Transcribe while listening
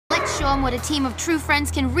show him what a team of true friends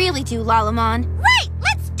can really do, Lilimon. Right!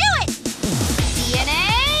 Let's do it!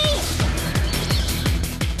 DNA!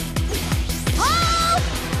 Full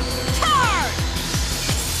charge!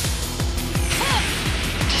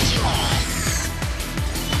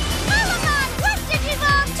 Lilimon, let's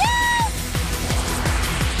Digimon too!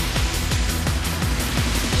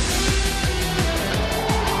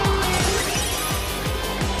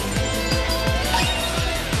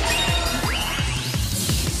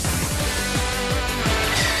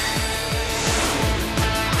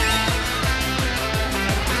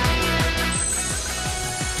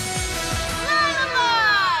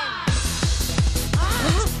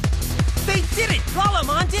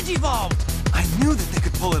 Lilimon Digivolve! I knew that they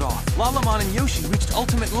could pull it off. Lilimon and Yoshi reached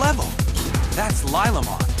ultimate level. That's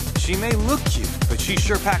Lilimon. She may look cute, but she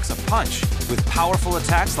sure packs a punch. With powerful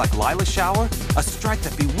attacks like Lila Shower, a strike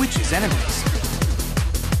that bewitches enemies.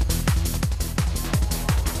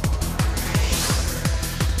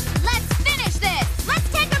 Let's finish this! Let's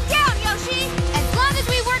take him down, Yoshi! As long as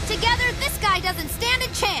we work together, this guy doesn't stand a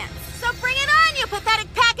chance. So bring it on, you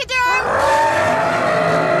pathetic pachyderm!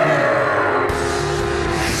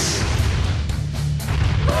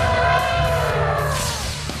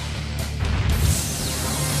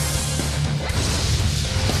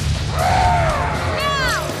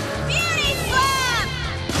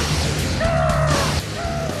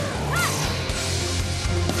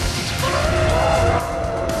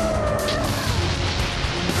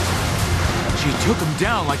 She took him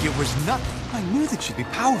down like it was nothing. I knew that she'd be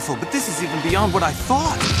powerful, but this is even beyond what I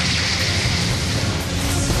thought.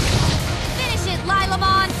 Finish it,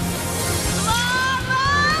 Lilimon!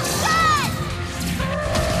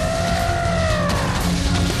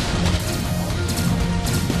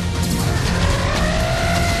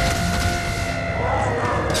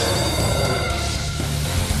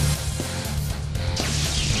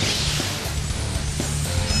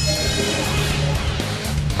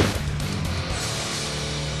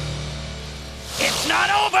 It's not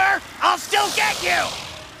over! I'll still get you!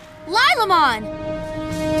 Lilimon!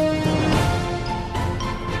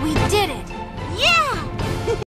 We did it!